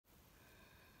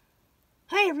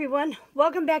everyone,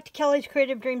 welcome back to Kelly's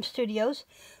Creative Dream Studios.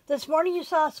 This morning you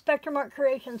saw Spectrum Art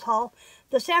Creations haul.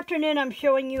 This afternoon I'm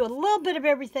showing you a little bit of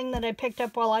everything that I picked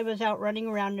up while I was out running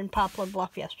around in Poplar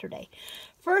Bluff yesterday.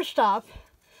 First off,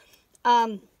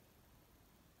 I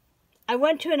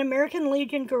went to an American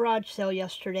Legion garage sale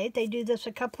yesterday. They do this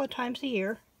a couple of times a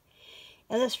year.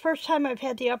 And this is the first time I've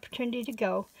had the opportunity to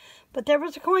go. But there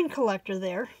was a coin collector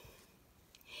there.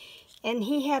 And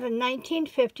he had a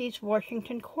 1950s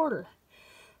Washington quarter.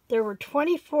 There were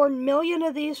 24 million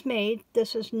of these made.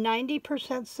 This is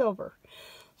 90% silver.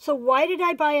 So why did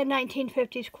I buy a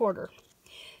 1950s quarter?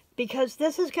 Because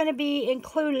this is going to be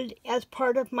included as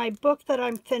part of my book that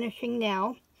I'm finishing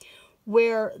now,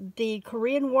 where the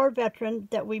Korean War veteran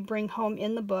that we bring home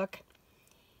in the book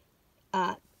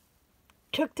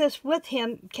took this with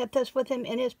him, kept this with him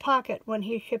in his pocket when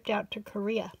he shipped out to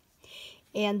Korea.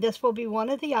 And this will be one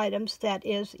of the items that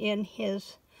is in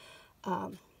his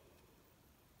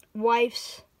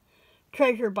wife's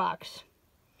treasure box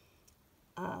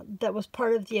that was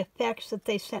part of the effects that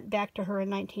they sent back to her in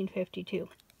 1952.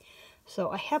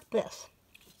 So I have this.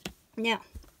 Now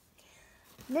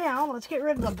let's get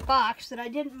rid of the box that I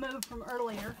didn't move from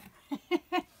earlier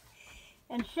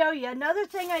and show you another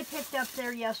thing I picked up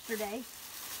there yesterday.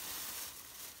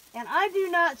 And I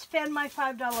do not spend my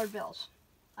 $5 bills.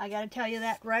 I got to tell you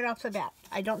that right off the bat.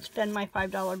 I don't spend my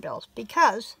 $5 bills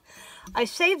because I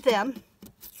save them,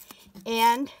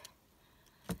 and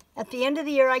at the end of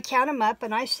the year I count them up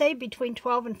and I save between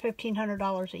 $1,200 and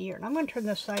 $1,500 a year. And I'm going to turn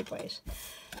this sideways.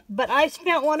 But I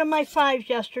spent one of my $5s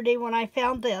yesterday when I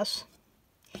found this.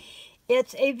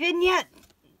 It's a vignette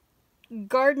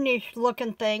gardenish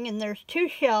looking thing, and there's 2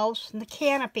 shelves and the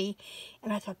canopy,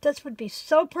 and I thought this would be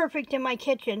so perfect in my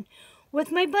kitchen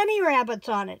with my bunny rabbits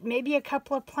on it, maybe a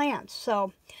couple of plants.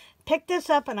 So picked this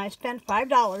up and I spent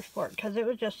 $5 for it because it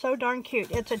was just so darn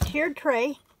cute. It's a tiered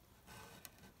tray.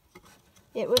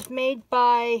 It was made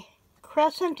by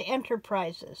Crescent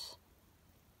Enterprises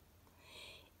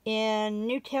in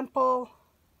New Temple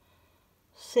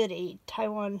City,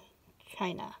 Taiwan,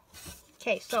 China.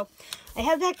 Okay, so I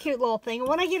have that cute little thing.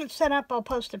 When I get it set up, I'll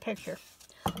post a picture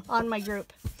on my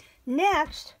group.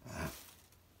 Next,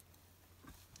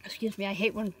 excuse me, I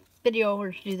hate when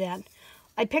videoers do that.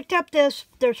 I picked up this,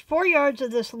 there's 4 yards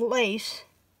of this lace.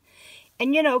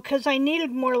 And you know, because I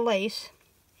needed more lace.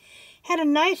 Had a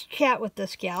nice chat with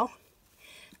this gal.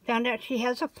 Found out she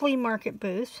has a flea market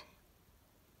booth.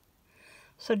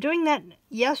 So doing that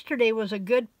yesterday was a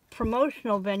good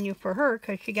promotional venue for her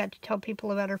because she got to tell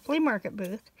people about her flea market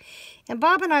booth. And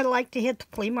Bob and I like to hit the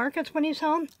flea markets when he's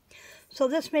home. So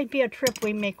this may be a trip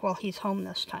we make while he's home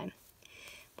this time.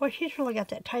 Boy, she's really got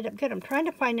that tied up good. I'm trying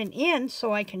to find an end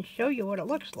so I can show you what it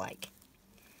looks like.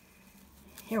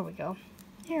 Here we go.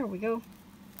 Here we go.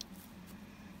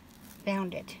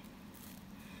 Found it.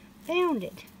 Found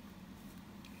it.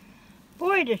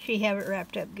 Boy, does she have it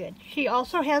wrapped up good. She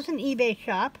also has an eBay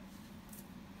shop.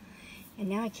 And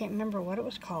now I can't remember what it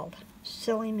was called.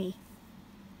 Silly me.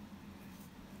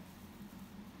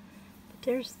 But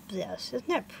there's this. Isn't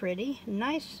that pretty?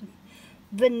 Nice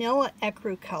vanilla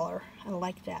ecru color. I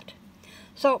like that.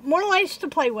 So, more lace to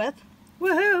play with.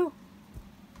 Woohoo!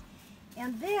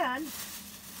 And then,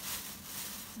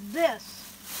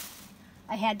 this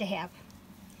I had to have.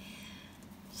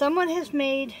 Someone has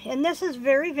made, and this is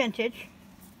very vintage,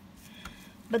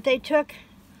 but they took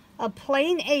a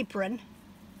plain apron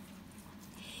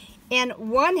and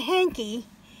one hanky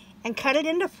and cut it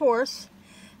into 4ths.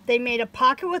 They made a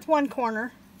pocket with one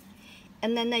corner,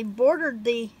 and then they bordered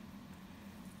the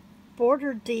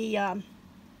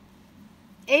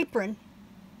apron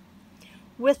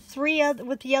with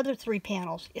the other 3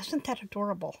 panels. Isn't that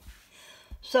adorable?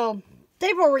 So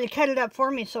they've already cut it up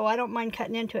for me, so I don't mind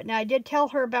cutting into it. Now I did tell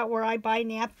her about where I buy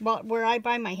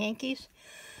my hankies.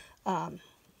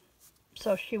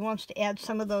 So if she wants to add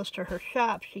some of those to her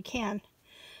shop, she can.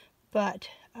 But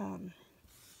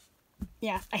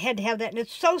yeah, I had to have that, and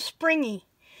it's so springy.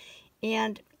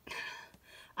 And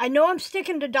I know I'm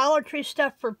sticking to Dollar Tree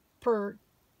stuff for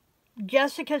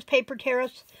Jessica's Paper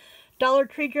Terrace Dollar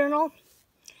Tree journal.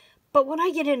 But when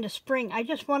I get into spring, I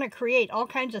just want to create all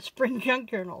kinds of spring junk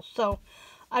journals. So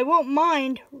I won't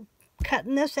mind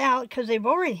cutting this out because they've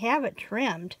already have it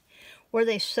trimmed where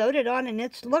they sewed it on, and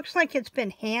it looks like it's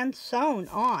been hand sewn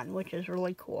on, which is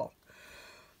really cool.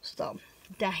 So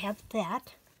I have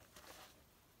that.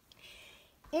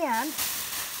 And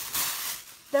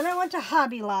then I went to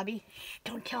Hobby Lobby. Shh,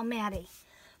 don't tell Maddie.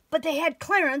 But they had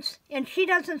clearance, and she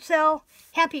doesn't sell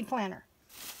Happy Planner.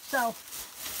 So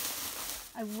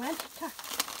I went to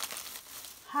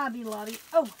Hobby Lobby.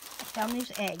 Oh, I found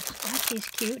these eggs. Aren't these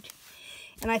cute?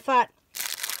 And I thought,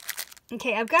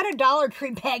 Okay, I've got a Dollar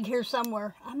Tree bag here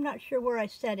somewhere. I'm not sure where I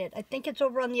set it. I think it's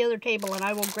over on the other table, and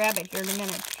I will grab it here in a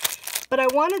minute. But I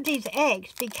wanted these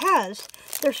eggs because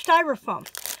they're styrofoam,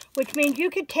 which means you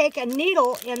could take a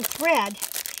needle and thread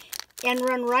and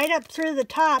run right up through the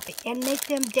top and make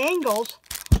them dangles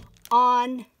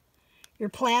on your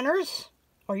planners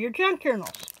or your junk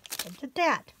journals. Look at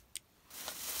that.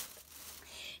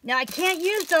 Now, I can't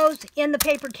use those in the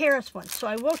paper terrace ones, so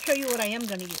I will show you what I am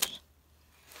going to use.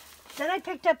 Then I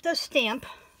picked up this stamp,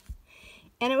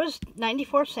 and it was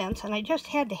 94 cents, and I just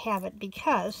had to have it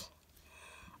because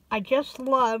I just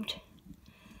loved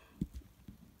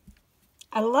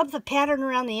the pattern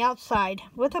around the outside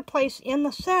with a place in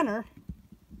the center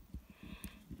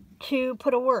to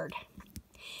put a word.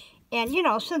 And, you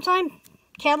know, since I'm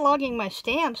cataloging my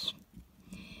stamps,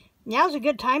 now's a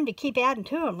good time to keep adding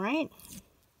to them, right?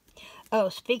 Oh,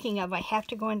 speaking of, I have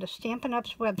to go into Stampin'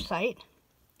 Up's website.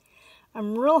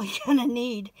 I'm really going to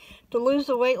need to win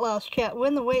the weight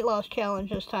loss challenge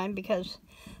this time because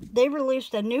they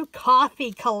released a new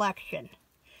coffee collection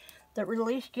that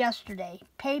released yesterday.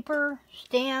 Paper,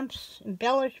 stamps,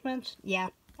 embellishments. Yeah,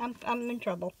 I'm in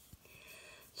trouble.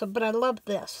 So, but I love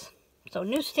this. So,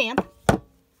 new stamp.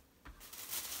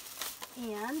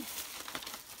 And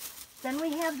then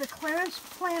we have the clearance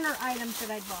planner items that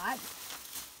I bought.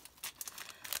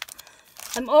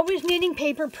 I'm always needing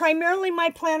paper. Primarily my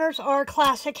planners are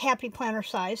classic Happy Planner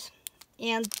size.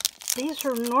 And these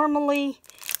are normally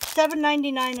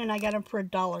 $7.99 and I got them for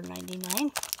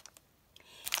 $1.99.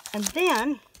 And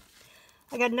then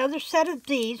I got another set of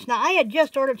these. Now I had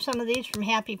just ordered some of these from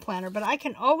Happy Planner, but I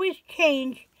can always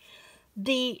change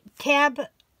the tab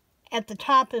at the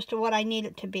top as to what I need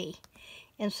it to be.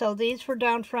 And so these were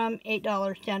down from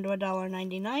 $8 down to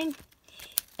 $1.99.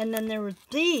 And then there were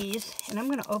these, and I'm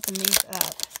going to open these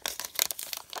up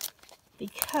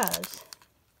because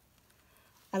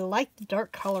I like the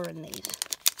dark color in these.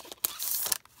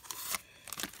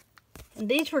 And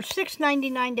these were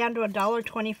 $6.99 down to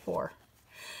 $1.24.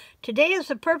 Today is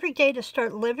the perfect day to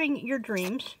start living your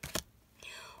dreams.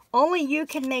 Only you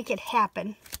can make it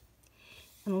happen.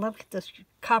 And look at this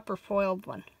copper foiled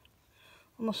one.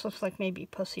 Almost looks like maybe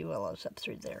Pussy Willows up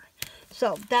through there.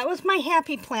 So that was my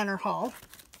Happy Planner haul.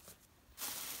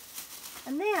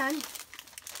 And then,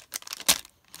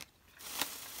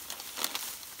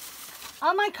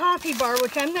 on my coffee bar,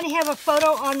 which I'm going to have a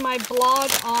photo on my blog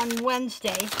on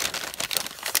Wednesday.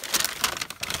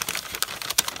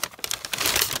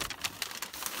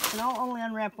 And I'll only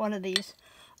unwrap one of these.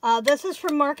 This is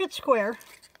from Market Square.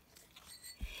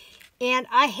 And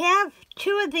I have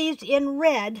two of these in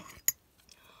red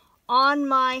on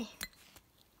my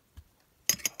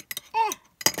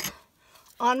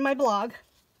blog.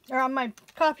 Or on my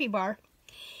coffee bar,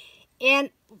 and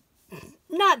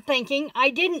not thinking, I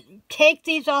didn't take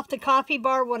these off the coffee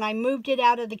bar when I moved it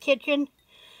out of the kitchen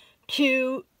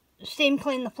to steam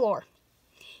clean the floor,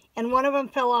 and one of them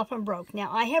fell off and broke.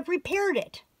 Now I have repaired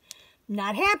it.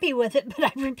 Not happy with it, but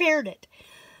I've repaired it.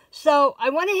 So I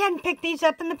went ahead and picked these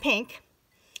up in the pink.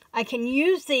 I can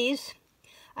use these.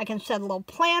 I can set a little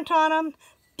plant on them.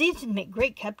 These would make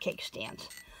great cupcake stands.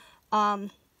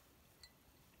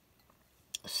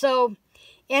 So,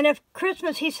 and if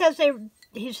Christmas, he says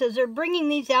they're bringing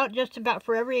these out just about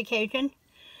for every occasion.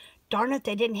 Darn it,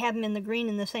 they didn't have them in the green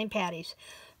in the St. Patty's.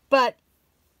 But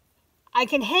I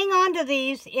can hang on to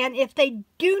these, and if they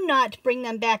do not bring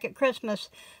them back at Christmas,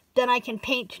 then I can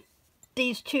paint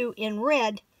these two in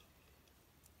red,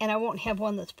 and I won't have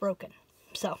one that's broken.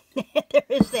 So, there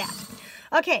is that.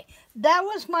 Okay, that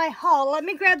was my haul. Let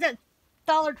me grab that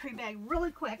Dollar Tree bag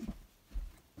really quick.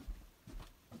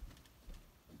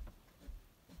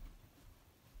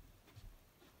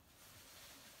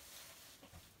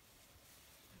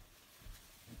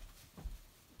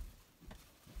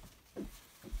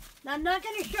 Now, I'm not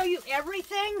going to show you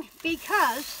everything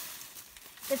because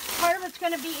part of it's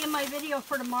going to be in my video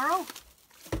for tomorrow.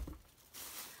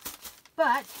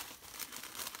 But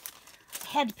I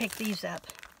had to pick these up.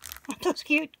 Those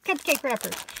cute cupcake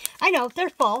wrappers. I know, they're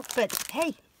fall, but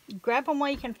hey, grab them while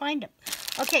you can find them.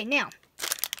 Okay, now,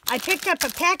 I picked up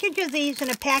a package of these and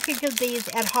a package of these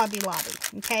at Hobby Lobby,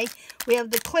 okay? We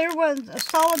have the clear ones, the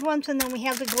solid ones, and then we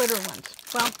have the glitter ones.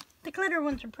 Well, the glitter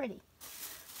ones are pretty.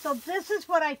 So this is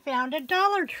what I found at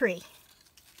Dollar Tree.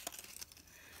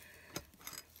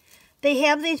 They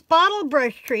have these bottle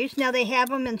brush trees. Now they have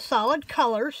them in solid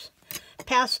colors,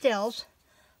 pastels,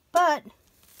 but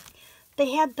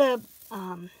they had the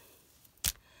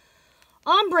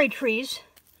ombre trees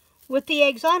with the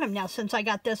eggs on them. Now since I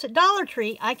got this at Dollar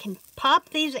Tree, I can pop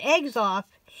these eggs off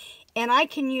and I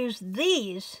can use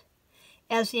these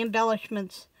as the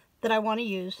embellishments that I want to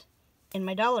use in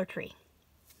my Dollar Tree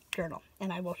journal.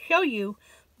 And I will show you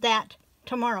that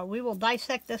tomorrow. We will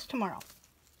dissect this tomorrow.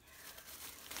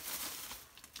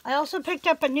 I also picked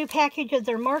up a new package of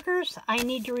their markers. I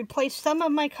need to replace some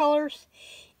of my colors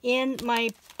in my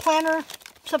planner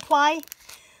supply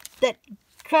that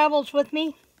travels with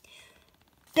me.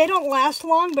 They don't last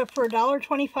long, but for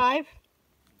 $1.25,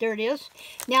 there it is.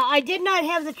 Now, I did not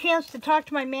have the chance to talk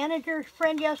to my manager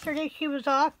friend yesterday. She was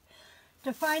off,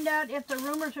 to find out if the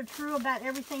rumors are true about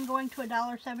everything going to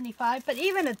 $1.75. But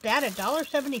even at that,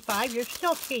 $1.75, you're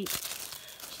still cheap.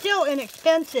 Still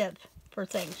inexpensive for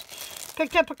things.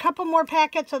 Picked up a couple more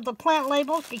packets of the plant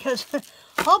labels because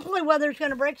hopefully weather's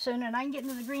going to break soon and I can get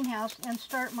into the greenhouse and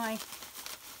start my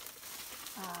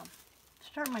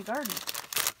garden.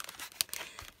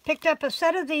 Picked up a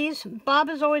set of these. Bob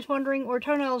is always wondering where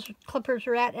toenails clippers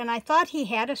are at, and I thought he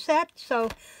had a set, so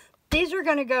these are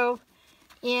going to go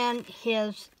in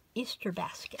his Easter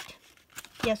basket.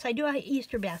 Yes, I do have an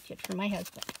Easter basket for my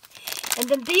husband. And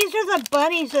then these are the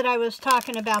bunnies that I was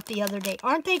talking about the other day.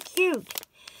 Aren't they cute?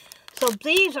 So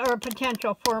these are a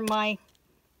potential for my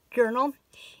journal,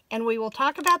 and we will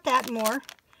talk about that more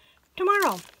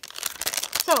tomorrow.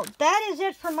 So that is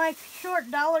it for my short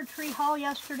Dollar Tree haul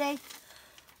yesterday.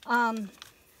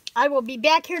 I will be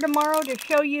back here tomorrow to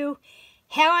show you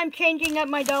how I'm changing up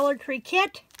my Dollar Tree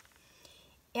kit.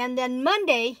 And then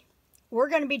Monday, we're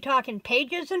going to be talking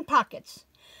pages and pockets,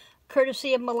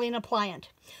 courtesy of Melina Pliant.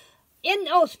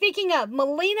 Speaking of,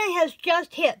 Melina has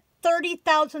just hit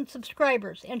 30,000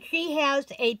 subscribers, and she has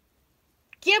a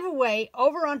giveaway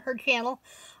over on her channel.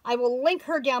 I will link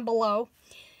her down below.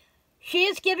 She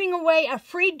is giving away a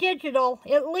free digital,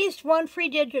 at least one free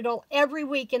digital, every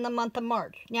week in the month of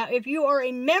March. Now, if you are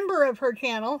a member of her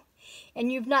channel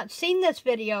and you've not seen this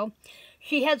video,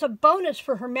 she has a bonus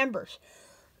for her members.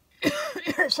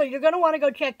 So you're going to want to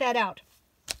go check that out.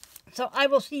 So I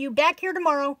will see you back here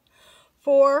tomorrow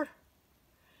for...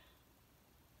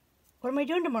 What am I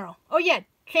doing tomorrow? Oh yeah,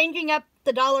 changing up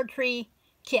the Dollar Tree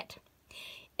kit.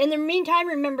 In the meantime,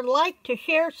 remember to like, to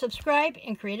share, subscribe,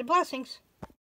 and creative blessings.